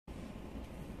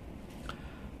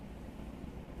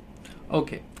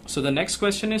Okay, so the next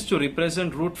question is to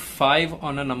represent root 5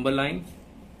 on a number line.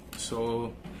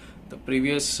 So the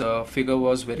previous figure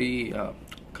was very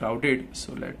crowded,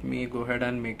 so let me go ahead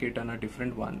and make it on a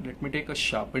different one. Let me take a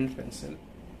sharpened pencil.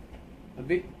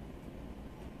 Abhi?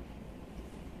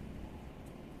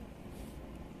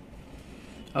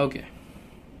 Okay,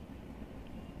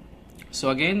 so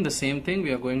again the same thing,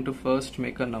 we are going to first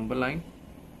make a number line.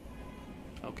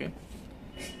 Okay,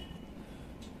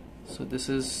 so this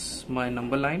is my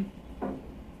number line.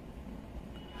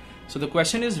 So the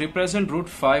question is represent root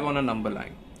 5 on a number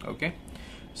line. Okay,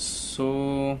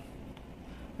 so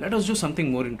let us do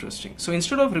something more interesting. So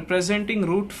instead of representing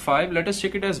root 5, let us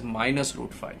check it as minus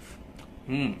root 5.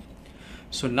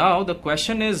 So now the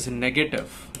question is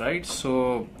negative, right?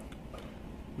 So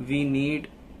we need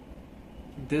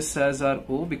this as our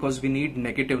O because we need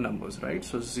negative numbers, right?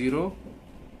 So 0,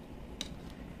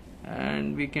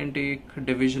 and we can take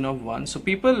division of 1. So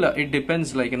people, it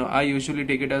depends, like, I usually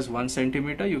take it as 1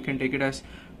 centimeter. You can take it as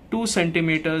 2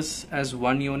 centimeters as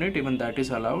 1 unit, even that is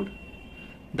allowed.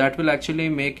 That will actually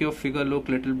make your figure look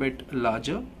a little bit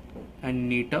larger and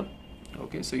neater.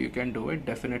 Okay, so you can do it,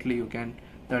 definitely you can,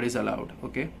 that is allowed.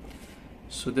 Okay,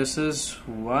 so this is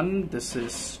 1, this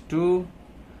is 2,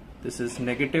 this is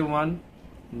 -1,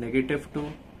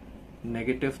 -2,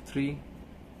 -3,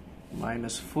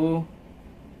 -4,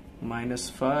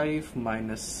 -5,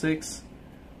 -6,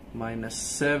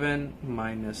 -7,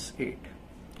 -8.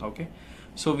 Okay,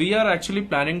 so we are actually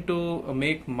planning to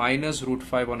make minus root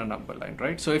 5 on a number line,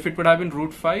 right? So if it would have been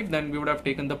root 5, then we would have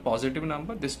taken the positive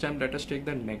number. This time let us take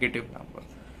the negative number.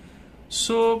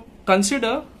 So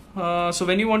consider, so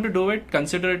when you want to do it,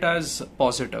 consider it as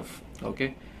positive.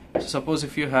 Okay, so suppose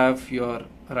if you have your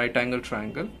right angle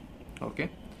triangle, okay,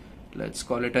 let's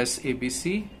call it as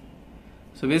ABC.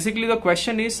 So basically the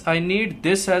question is, I need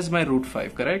this as my root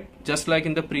 5, correct? Just like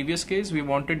in the previous case, we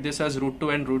wanted this as root 2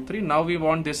 and root 3. Now we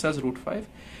want this as root 5.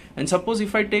 And suppose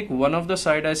if I take one of the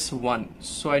side as 1,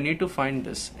 so I need to find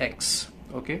this x.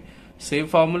 Okay, same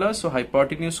formula. So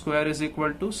hypotenuse square is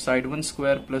equal to side 1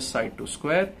 square plus side 2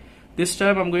 square. This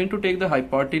time I'm going to take the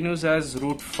hypotenuse as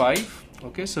root 5.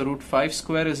 Okay, so root 5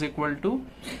 square is equal to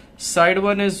side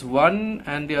 1 is 1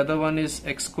 and the other one is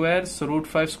x square. So root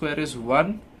 5 square is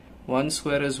 1. 1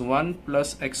 square is 1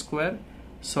 plus x square,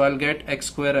 so I'll get x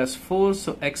square as 4,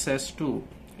 so x as 2.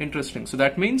 Interesting. So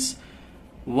that means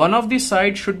one of the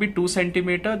sides should be 2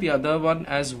 centimeter, the other one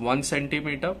as 1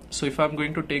 centimeter. So if I'm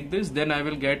going to take this, then I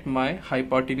will get my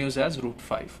hypotenuse as root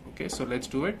 5. Okay, so let's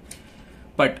do it.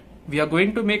 But we are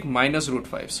going to make minus root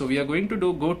 5, so we are going to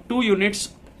go 2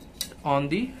 units on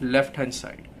the left hand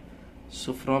side.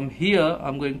 So from here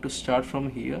I'm going to start from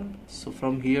here, so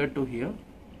from here to here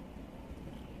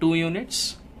 2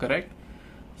 units, correct?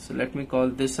 So let me call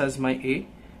this as my A.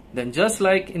 Then just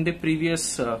like in the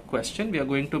previous question, we are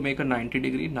going to make a 90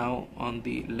 degree now on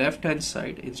the left hand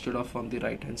side instead of on the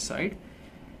right hand side.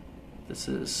 This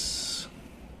is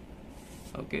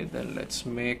okay. Then let's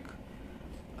make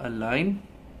a line.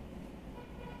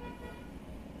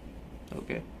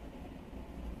 Okay,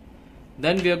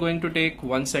 then we are going to take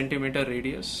 1 centimeter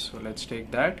radius, so let's take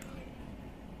that.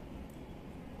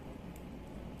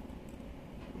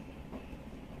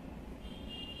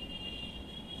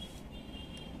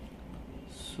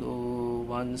 So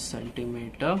 1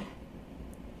 centimeter.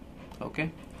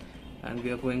 Okay, and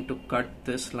we are going to cut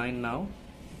this line now.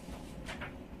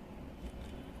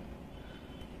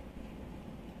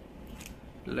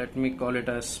 Let me call it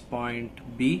as point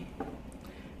B,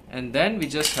 and then we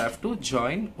just have to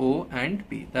join O and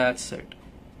B. That's it.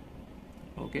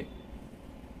 Okay,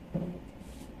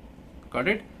 got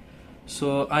it?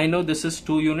 So I know this is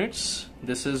 2 units,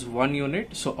 this is 1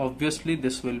 unit, so obviously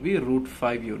this will be root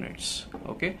 5 units.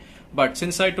 Okay, but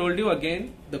since I told you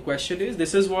again, the question is,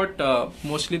 this is what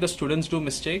mostly the students do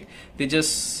mistake. They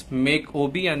just make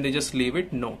OB and they just leave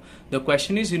it. No, the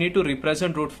question is you need to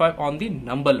represent root 5 on the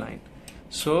number line.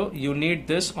 So you need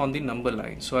this on the number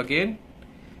line. So again,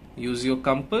 use your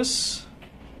compass.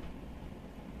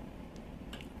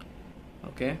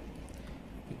 Okay,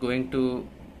 you're going to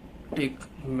take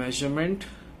measurement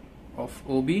of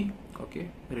OB, okay,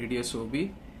 radius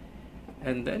OB,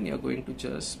 and then you're going to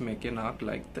just make an arc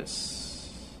like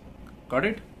this. Got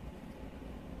it?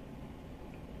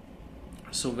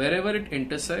 So wherever it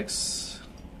intersects,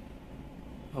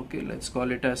 okay, let's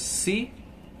call it as C.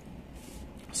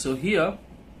 So here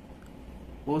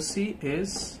OC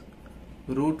is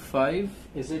root 5.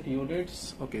 Is it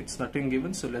units? Okay, it's nothing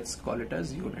given, so let's call it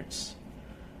as units.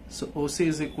 So OC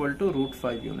is equal to root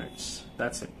 5 units.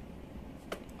 That's it.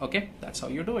 Okay, that's how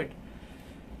you do it.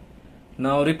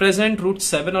 Now represent root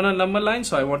 7 on a number line,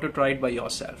 so I want to try it by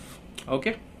yourself.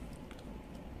 Okay.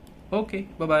 Okay,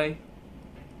 bye bye.